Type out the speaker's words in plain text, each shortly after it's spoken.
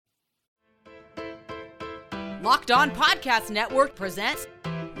Locked On Podcast Network presents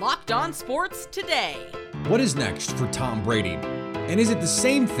Locked On Sports Today. What is next for Tom Brady? And is it the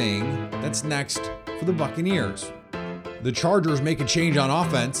same thing that's next for the Buccaneers? The Chargers make a change on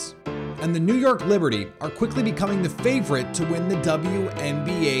offense, and the New York Liberty are quickly becoming the favorite to win the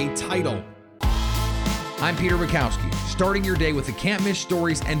WNBA title. I'm Peter Bukowski, starting your day with the can't-miss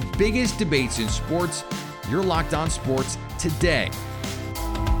stories and biggest debates in sports. You're Locked On Sports Today.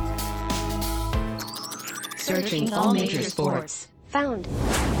 Searching all major sports. Found.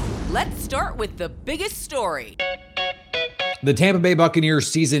 Let's start with the biggest story. The Tampa Bay Buccaneers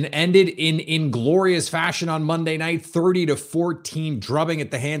season ended in inglorious fashion on Monday night, 30-14 drubbing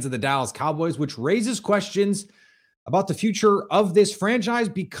at the hands of the Dallas Cowboys, which raises questions about the future of this franchise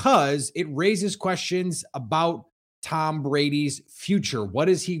because it raises questions about Tom Brady's future. What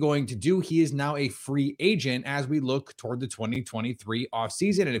is he going to do? He is now a free agent as we look toward the 2023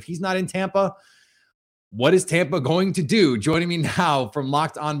 offseason. And if he's not in Tampa, what is Tampa going to do? Joining me now from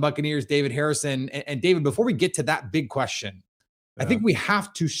Locked On Buccaneers, David Harrison. And David, before we get to that big question, I think we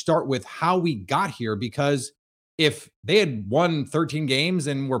have to start with how we got here, because if they had won 13 games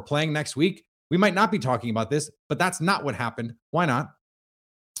and we're playing next week, we might not be talking about this, but that's not what happened. Why not?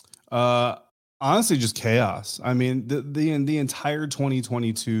 Honestly, just chaos. I mean, the entire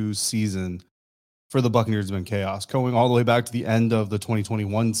 2022 season for the Buccaneers has been chaos, going all the way back to the end of the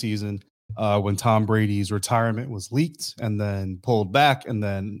 2021 season. When Tom Brady's retirement was leaked and then pulled back and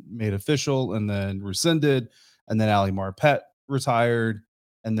then made official and then rescinded, and then Ali Marpet retired,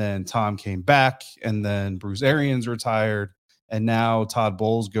 and then Tom came back, and then Bruce Arians retired, and now Todd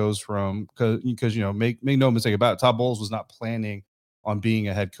Bowles goes from, because make no mistake about it, Todd Bowles was not planning on being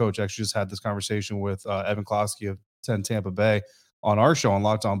a head coach. I actually just had this conversation with Evan Klosky of 10 Tampa Bay on our show on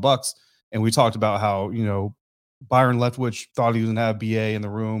Locked On Bucks, and we talked about how Byron Leftwich thought he was going to have BA in the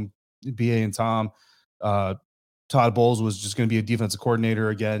room. BA and Tom, Todd Bowles was just going to be a defensive coordinator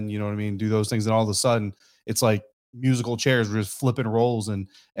again, you know what I mean? Do those things. And all of a sudden it's like musical chairs were just flipping roles and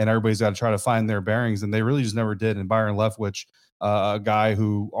everybody's got to try to find their bearings. And they really just never did. And Byron Leftwich, a guy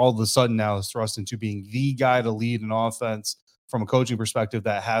who all of a sudden now is thrust into being the guy to lead an offense from a coaching perspective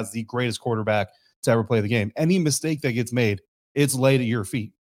that has the greatest quarterback to ever play the game. Any mistake that gets made, it's laid at your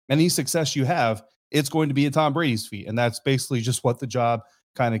feet. Any success you have, it's going to be at Tom Brady's feet. And that's basically just what the job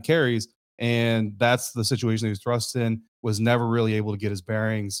kind of carries, and that's the situation he was thrust in. Was never really able to get his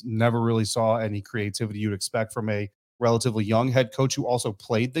bearings, never really saw any creativity you'd expect from a relatively young head coach who also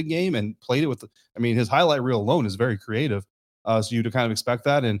played the game and played it with his highlight reel alone is very creative, so you'd kind of expect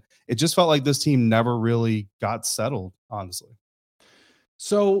that, and it just felt like this team never really got settled, honestly.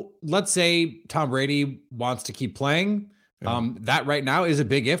 So let's say Tom Brady wants to keep playing. That right now is a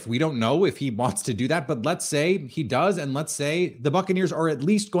big if. We don't know if he wants to do that, but let's say he does, and let's say the Buccaneers are at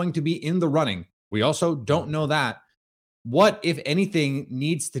least going to be in the running. We also don't know that. What, if anything,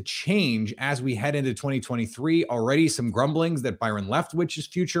 needs to change as we head into 2023? Already some grumblings that Byron Leftwich's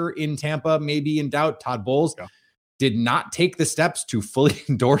future in Tampa may be in doubt. Todd Bowles did not take the steps to fully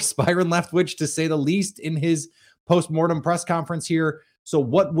endorse Byron Leftwich, to say the least, in his post-mortem press conference here. So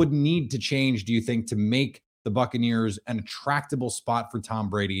what would need to change, do you think, to make the Buccaneers an attractable spot for Tom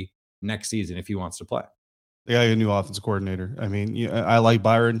Brady next season if he wants to play? They got a new offensive coordinator. I mean, I like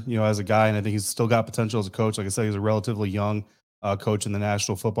Byron, as a guy, and I think he's still got potential as a coach. Like I said, he's a relatively young coach in the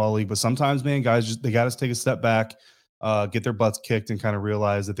National Football League. But sometimes, man, guys, they got to take a step back, get their butts kicked, and kind of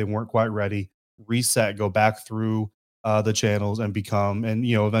realize that they weren't quite ready, reset, go back through the channels and become, and,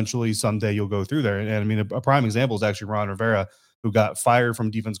 eventually someday you'll go through there. And I mean, a prime example is actually Ron Rivera, who got fired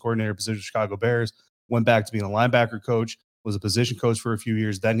from defense coordinator position of Chicago Bears, went back to being a linebacker coach, was a position coach for a few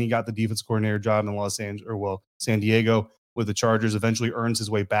years. Then he got the defense coordinator job in San Diego with the Chargers, eventually earns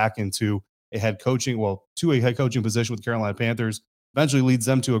his way back into a head coaching position with the Carolina Panthers, eventually leads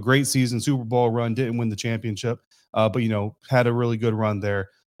them to a great season, Super Bowl run, didn't win the championship, but, had a really good run there.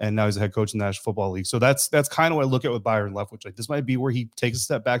 And now he's a head coach in the National Football League. So that's kind of what I look at with Byron Leftwich. Like, this might be where he takes a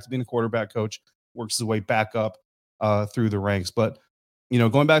step back to being a quarterback coach, works his way back up through the ranks. But,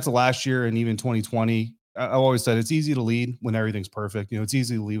 going back to last year and even 2020, I've always said it's easy to lead when everything's perfect. It's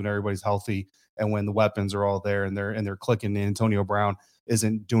easy to lead when everybody's healthy and when the weapons are all there and they're clicking. And Antonio Brown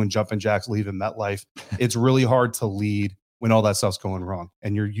isn't doing jumping jacks leaving MetLife. It's really hard to lead when all that stuff's going wrong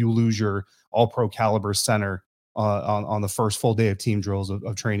and you lose your all-pro caliber center on the first full day of team drills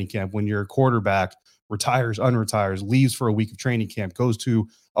of training camp. When your quarterback retires, unretires, leaves for a week of training camp, goes to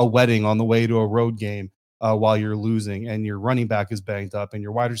a wedding on the way to a road game, while you're losing, and your running back is banged up, and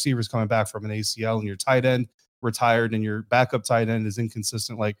your wide receiver is coming back from an ACL, and your tight end retired, and your backup tight end is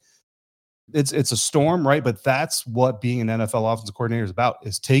inconsistent. Like, it's a storm, right? But that's what being an NFL offensive coordinator is about,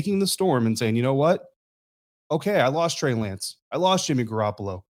 is taking the storm and saying, you know what? Okay, I lost Trey Lance. I lost Jimmy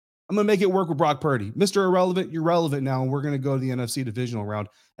Garoppolo. I'm going to make it work with Brock Purdy. Mr. Irrelevant, you're relevant now, and we're going to go to the NFC divisional round.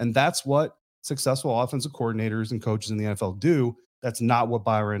 And that's what successful offensive coordinators and coaches in the NFL do. That's not what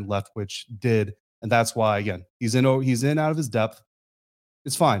Byron Leftwich did. And that's why, again, he's in out of his depth.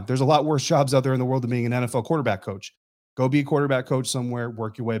 It's fine. There's a lot worse jobs out there in the world than being an NFL quarterback coach. Go be a quarterback coach somewhere,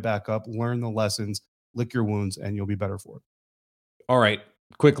 work your way back up, learn the lessons, lick your wounds, and you'll be better for it. All right.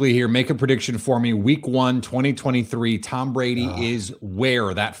 Quickly here, make a prediction for me. Week 1, 2023, Tom Brady is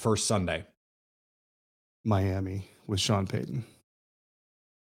where that first Sunday? Miami with Sean Payton.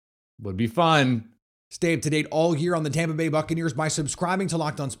 Would be fun. Stay up to date all year on the Tampa Bay Buccaneers by subscribing to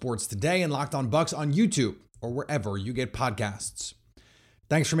Locked On Sports Today and Locked On Bucs on YouTube or wherever you get podcasts.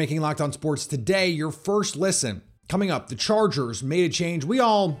 Thanks for making Locked On Sports Today your first listen. Coming up, the Chargers made a change we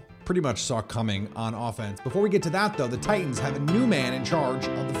all pretty much saw coming on offense. Before we get to that, though, the Titans have a new man in charge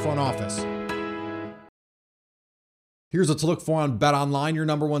of the front office. Here's what to look for on BetOnline, your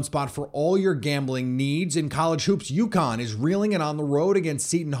number one spot for all your gambling needs. In college hoops, UConn is reeling and on the road against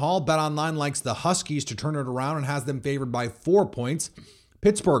Seton Hall. BetOnline likes the Huskies to turn it around and has them favored by 4 points.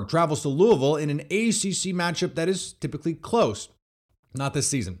 Pittsburgh travels to Louisville in an ACC matchup that is typically close. Not this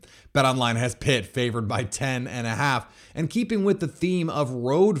season. BetOnline has Pitt favored by 10.5. And keeping with the theme of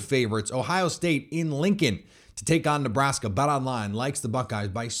road favorites, Ohio State in Lincoln to take on Nebraska. BetOnline likes the Buckeyes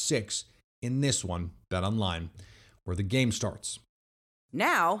by 6 in this one. BetOnline, where the game starts.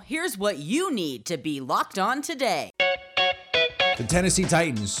 Now, here's what you need to be locked on today. The Tennessee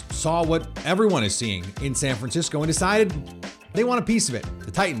Titans saw what everyone is seeing in San Francisco and decided they want a piece of it.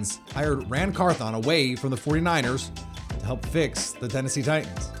 The Titans hired Ran Carthon away from the 49ers to help fix the Tennessee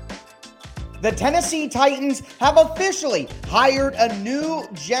Titans. The Tennessee Titans have officially hired a new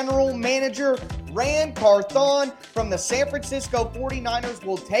general manager. Ran Carthon from the San Francisco 49ers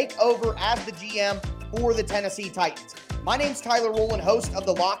will take over as the GM for the Tennessee Titans. My name's Tyler Rowland, host of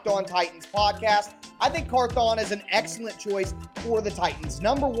the Locked On Titans podcast. I think Carthon is an excellent choice for the Titans.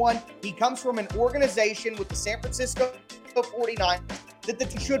 Number one, he comes from an organization with the San Francisco 49ers that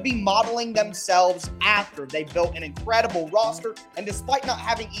they should be modeling themselves after. They've built an incredible roster, and despite not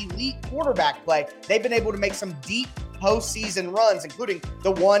having elite quarterback play, they've been able to make some deep postseason runs, including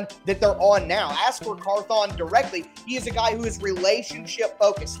the one that they're on now. As for Carthon directly, he is a guy who is relationship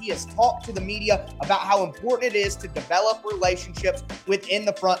focused. He has talked to the media about how important it is to develop relationships within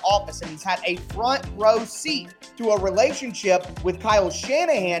the front office, and he's had a front row seat to a relationship with Kyle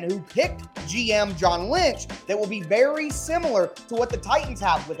Shanahan, who picked GM John Lynch, that will be very similar to what the Titans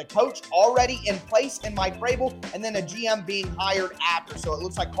have, with a coach already in place in Mike Vrabel and then a GM being hired after. So it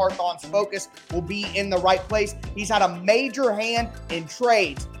looks like Carthon's focus will be in the right place. He's had a major hand in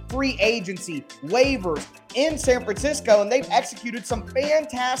trades, free agency, waivers in San Francisco, and they've executed some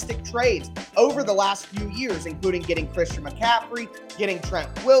fantastic trades over the last few years, including getting Christian McCaffrey, getting Trent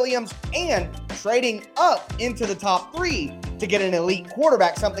Williams, and trading up into the top 3 to get an elite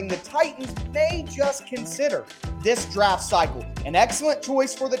quarterback, something the Titans may just consider this draft cycle. An excellent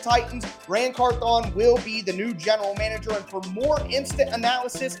choice for the Titans. Ran Carthon will be the new general manager, and for more instant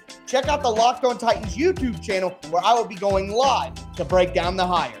analysis, check out the Locked On Titans YouTube channel, where I will be going live to break down the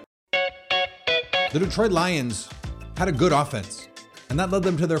hire. The Detroit Lions had a good offense, and that led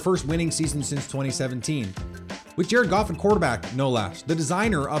them to their first winning season since 2017. With Jared Goff at quarterback, no less. The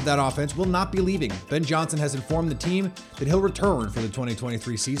designer of that offense will not be leaving. Ben Johnson has informed the team that he'll return for the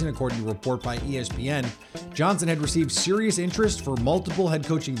 2023 season, according to a report by ESPN. Johnson had received serious interest for multiple head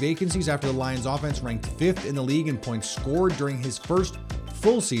coaching vacancies after the Lions offense ranked 5th in the league in points scored during his first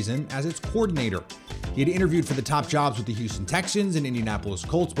full season as its coordinator. He had interviewed for the top jobs with the Houston Texans and Indianapolis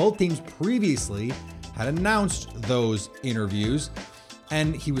Colts. Both teams previously had announced those interviews,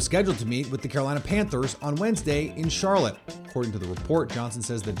 and he was scheduled to meet with the Carolina Panthers on Wednesday in Charlotte. According to the report, Johnson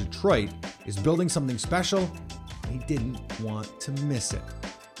says that Detroit is building something special, and he didn't want to miss it.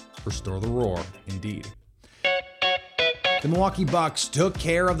 Restore the roar, indeed. The Milwaukee Bucks took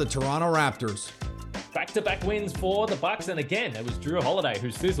care of the Toronto Raptors. Back-to-back wins for the Bucks, and again, it was Drew Holiday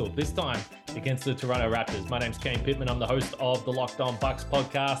who sizzled, this time against the Toronto Raptors. My name's Kane Pittman. I'm the host of the Locked On Bucks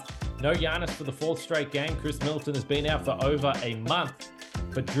podcast. No Giannis for the 4th straight game. Chris Middleton has been out for over a month,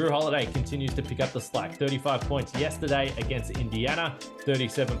 but Drew Holiday continues to pick up the slack. 35 points yesterday against Indiana,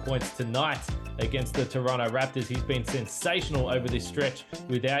 37 points tonight against the Toronto Raptors. He's been sensational over this stretch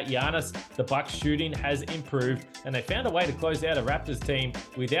without Giannis. The Bucks shooting has improved, and they found a way to close out a Raptors team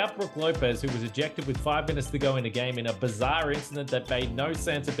without Brook Lopez, who was ejected with 5 minutes to go in the game in a bizarre incident that made no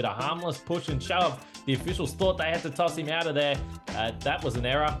sense. A bit of harmless push and shove. The officials thought they had to toss him out of there. That was an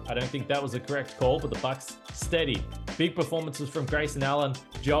error. I don't think that was a correct call, but the Bucks steady. Big performances from Grayson Allen,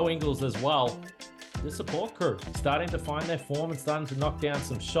 Joe Ingles as well. the support crew starting to find their form and starting to knock down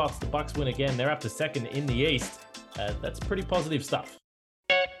some shots. The Bucks win again. They're up to second in the East. That's pretty positive stuff.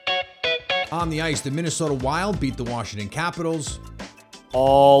 On the ice, the Minnesota Wild beat the Washington Capitals.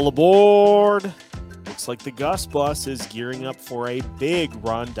 All aboard! Looks like the Gus bus is gearing up for a big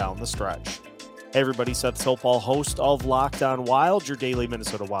run down the stretch. Hey everybody, Seth Topal, host of Locked On Wild, your daily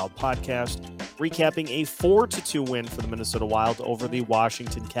Minnesota Wild podcast, recapping a 4-2 win for the Minnesota Wild over the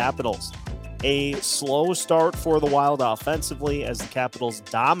Washington Capitals. A slow start for the Wild offensively as the Capitals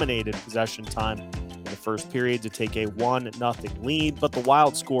dominated possession time in the first period to take a 1-0 lead, but the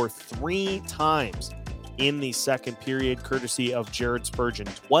Wild score 3 times in the second period, courtesy of Jared Spurgeon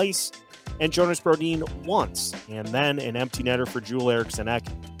twice and Jonas Brodin once, and then an empty netter for Joel Eriksson Ek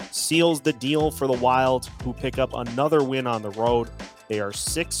seals the deal for the Wild, who pick up another win on the road. They are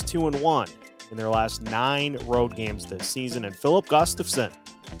 6-2-1 in their last 9 road games this season, and Philip Gustafsson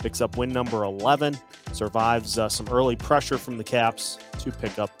picks up win number 11, survives some early pressure from the Caps to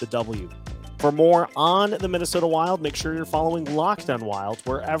pick up the W. For more on the Minnesota Wild, make sure you're following Locked On Wild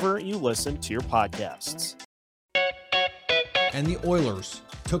wherever you listen to your podcasts. And the Oilers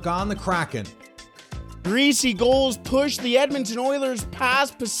took on the Kraken. Greasy goals pushed the Edmonton Oilers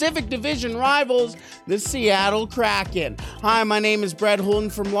past Pacific Division rivals, the Seattle Kraken. Hi, my name is Brett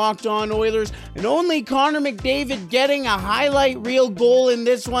Holden from Locked On Oilers, and only Connor McDavid getting a highlight reel goal in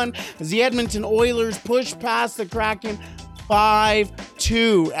this one as the Edmonton Oilers pushed past the Kraken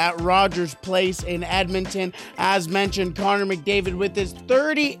 5-2 at Rogers Place in Edmonton. As mentioned, Connor McDavid with his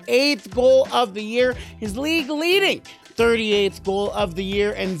 38th goal of the year, his league-leading 38th goal of the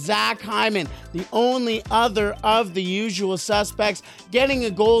year, and Zach Hyman, the only other of the usual suspects, getting a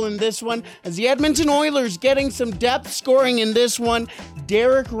goal in this one, as the Edmonton Oilers getting some depth scoring in this one.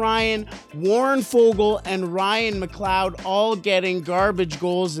 Derek Ryan, Warren Foegele, and Ryan McLeod all getting garbage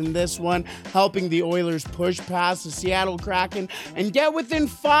goals in this one, helping the Oilers push past the Seattle Kraken and get within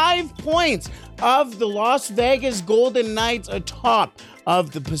 5 points of the Las Vegas Golden Knights atop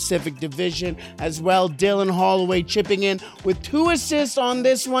of the Pacific Division. As well, Dylan Holloway chipping in with 2 assists on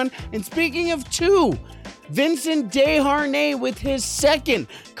this one. And speaking of 2, Vincent Desharnais with his 2nd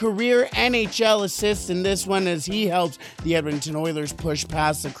career NHL assist in this one as he helps the Edmonton Oilers push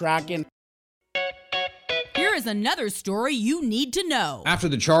past the Kraken. Here is another story you need to know. After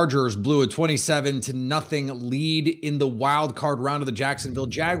the Chargers blew a 27-0 lead in the wild card round of the Jacksonville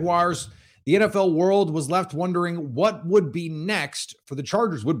Jaguars, the NFL world was left wondering what would be next for the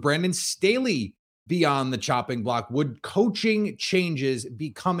Chargers. Would Brandon Staley be on the chopping block? Would coaching changes be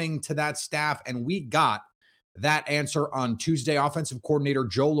coming to that staff? And we got that answer on Tuesday. Offensive coordinator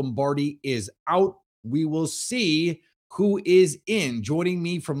Joe Lombardi is out. We will see who is in. Joining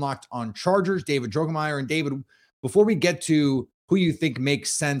me from Locked On Chargers, David Drogemeyer. And David, before we get to who you think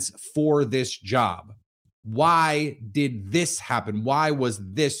makes sense for this job, why did this happen? Why was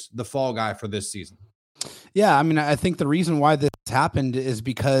this the fall guy for this season? Yeah, I mean, I think the reason why this happened is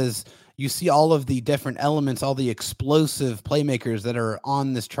because you see all of the different elements, all the explosive playmakers that are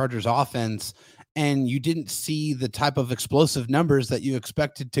on this Chargers offense, and you didn't see the type of explosive numbers that you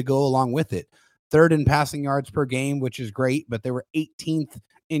expected to go along with it. 3rd in passing yards per game, which is great, but they were 18th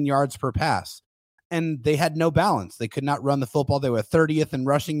in yards per pass. And they had no balance. They could not run the football. They were 30th in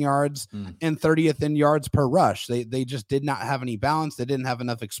rushing yards and 30th in yards per rush. They just did not have any balance. They didn't have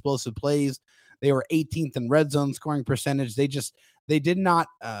enough explosive plays. They were 18th in red zone scoring percentage. They did not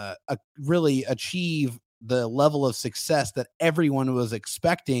really achieve the level of success that everyone was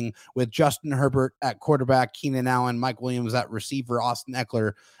expecting with Justin Herbert at quarterback, Keenan Allen, Mike Williams at receiver, Austin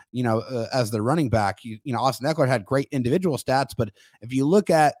Eckler, as the running back. Austin Eckler had great individual stats, but if you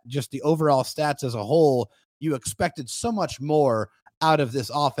look at just the overall stats as a whole, you expected so much more out of this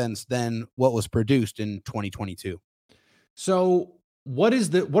offense than what was produced in 2022. So what are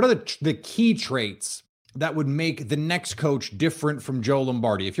the key traits that would make the next coach different from Joe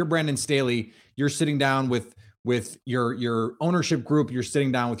Lombardi? If you're Brandon Staley, you're sitting down with your ownership group, you're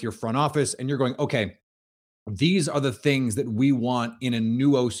sitting down with your front office, and you're going, okay, these are the things that we want in a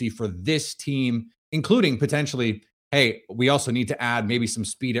new OC for this team, including potentially, hey, we also need to add maybe some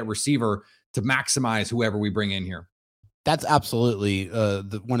speed at receiver to maximize whoever we bring in here. That's absolutely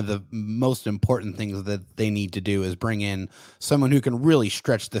one of the most important things that they need to do is bring in someone who can really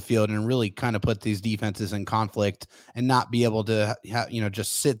stretch the field and really kind of put these defenses in conflict and not be able to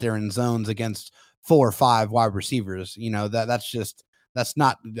just sit there in zones against 4 or 5 wide receivers. That's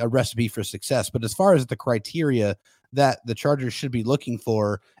not a recipe for success. But as far as the criteria that the Chargers should be looking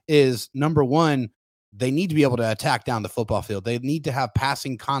for is, number one, they need to be able to attack down the football field. They need to have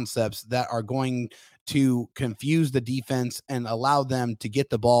passing concepts that are going to confuse the defense and allow them to get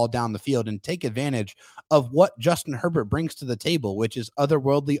the ball down the field and take advantage of what Justin Herbert brings to the table, which is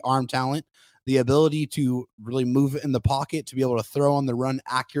otherworldly arm talent, the ability to really move in the pocket, to be able to throw on the run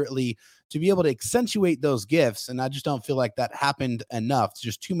accurately, to be able to accentuate those gifts. And I just don't feel like that happened enough. It's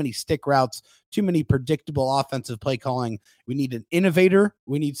just too many stick routes, too many predictable offensive play calling. We need an innovator.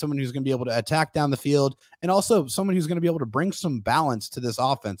 We need someone who's going to be able to attack down the field, and also someone who's going to be able to bring some balance to this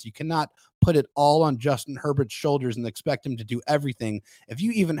offense. You cannot put it all on Justin Herbert's shoulders and expect him to do everything. If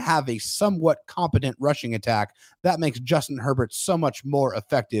you even have a somewhat competent rushing attack, that makes Justin Herbert so much more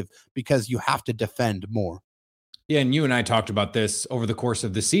effective because you have to defend more. Yeah, and you and I talked about this over the course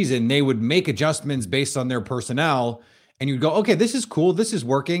of the season. They would make adjustments based on their personnel, and you'd go, okay, this is cool, this is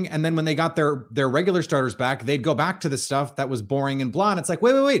working. And then when they got their regular starters back, they'd go back to the stuff that was boring and blah. And it's like,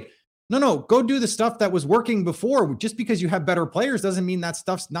 wait. No, go do the stuff that was working before. Just because you have better players doesn't mean that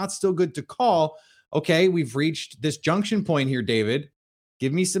stuff's not still good to call. Okay, we've reached this junction point here, David.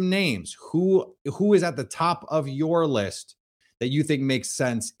 Give me some names. Who is at the top of your list that you think makes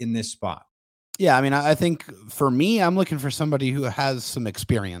sense in this spot? Yeah, I mean, I think for me, I'm looking for somebody who has some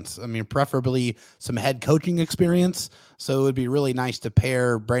experience. I mean, preferably some head coaching experience. So it would be really nice to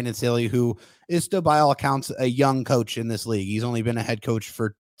pair Brandon Staley, who is still, by all accounts, a young coach in this league. He's only been a head coach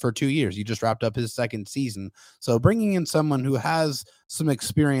for 2 years. He just wrapped up his second season. So bringing in someone who has some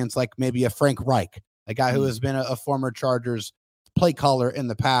experience, like maybe a Frank Reich, a guy who has been a former Chargers play caller in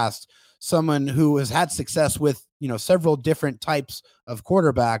the past, someone who has had success with, several different types of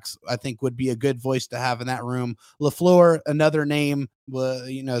quarterbacks, I think would be a good voice to have in that room. LaFleur, another name,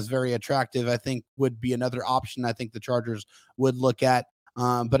 is very attractive. I think would be another option I think the Chargers would look at.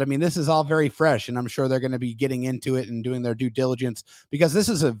 But I mean, this is all very fresh, and I'm sure they're going to be getting into it and doing their due diligence, because this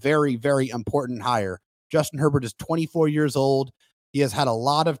is a very, very important hire. Justin Herbert is 24 years old. He has had a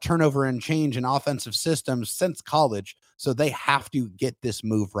lot of turnover and change in offensive systems since college, so they have to get this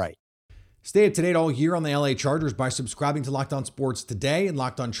move right. Stay up to date all year on the LA Chargers by subscribing to Locked On Sports Today and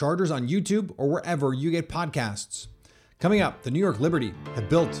Locked On Chargers on YouTube or wherever you get podcasts. Coming up, the New York Liberty have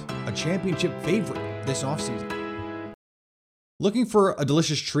built a championship favorite this offseason. Looking for a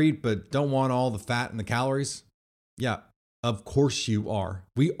delicious treat but don't want all the fat and the calories? Yeah, of course you are.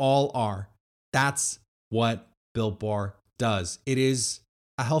 We all are. That's what Built Bar does. It is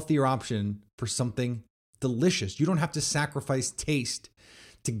a healthier option for something delicious. You don't have to sacrifice taste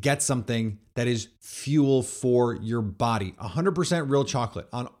to get something that is fuel for your body. 100% real chocolate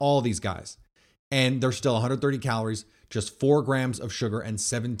on all these guys. And they're still 130 calories, just 4 grams of sugar and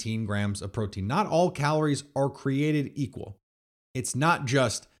 17 grams of protein. Not all calories are created equal. It's not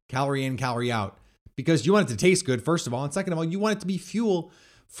just calorie in, calorie out, because you want it to taste good, first of all. And second of all, you want it to be fuel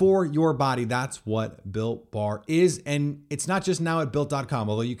for your body. That's what Built Bar is. And it's not just now at Built.com,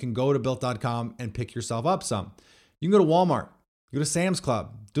 although you can go to Built.com and pick yourself up some. You can go to Walmart, go to Sam's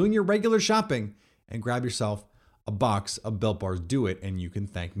Club, doing your regular shopping, and grab yourself a box of Built Bars. Do it, and you can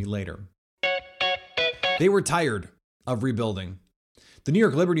thank me later. They were tired of rebuilding. The New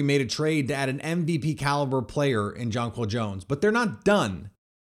York Liberty made a trade to add an MVP caliber player in Jonquel Jones, but they're not done.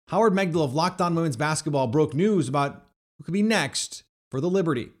 Howard Megdal of Locked On Women's Basketball broke news about who could be next for the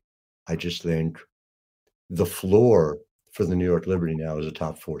Liberty. I just think the floor for the New York Liberty now is a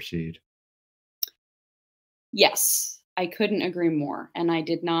top 4 seed. Yes, I couldn't agree more. And I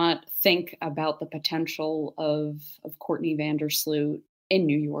did not think about the potential of Courtney Vandersloot in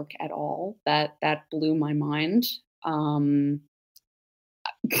New York at all. That blew my mind. I'm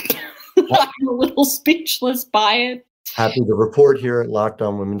a little speechless by it. Happy to report here at Locked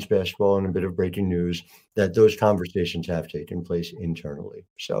On Women's Basketball, and a bit of breaking news, that those conversations have taken place internally.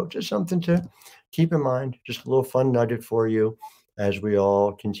 So just something to keep in mind, just a little fun nugget for you as we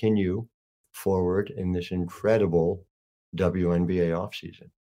all continue forward in this incredible WNBA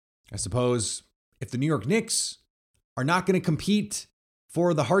offseason. I suppose if the New York Knicks are not going to compete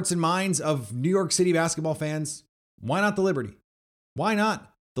for the hearts and minds of New York City basketball fans, why not the Liberty? Why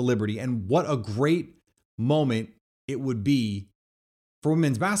not the Liberty? And what a great moment it would be for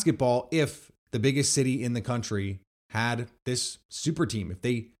women's basketball if the biggest city in the country had this super team, if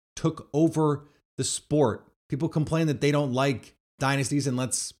they took over the sport. People complain that they don't like dynasties, and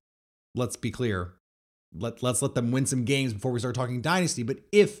let's be clear. Let's let them win some games before we start talking dynasty. But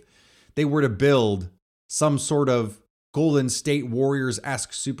if they were to build some sort of Golden State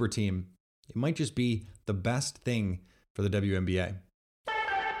Warriors-esque super team, it might just be the best thing for the WNBA.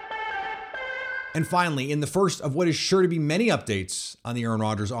 And finally, in the first of what is sure to be many updates on the Aaron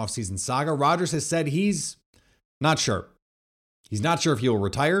Rodgers offseason saga, Rodgers has said he's not sure. He's not sure if he will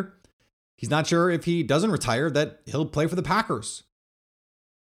retire. He's not sure if he doesn't retire that he'll play for the Packers.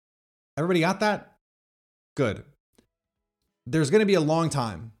 Everybody got that? good. There's going to be a long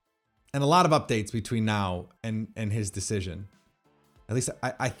time and a lot of updates between now and his decision. At least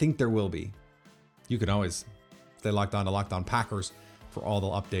I think there will be. You can always stay locked on to Locked On Packers for all the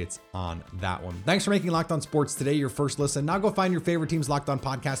updates on that one. Thanks for making Locked On Sports today your first listen. Now go find your favorite team's Locked On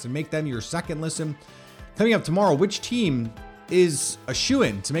podcast and make them your second listen. Coming up tomorrow, which team is a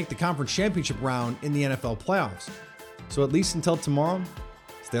shoo-in to make the conference championship round in the NFL playoffs? So at least until tomorrow,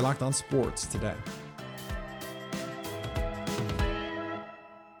 stay locked on sports today.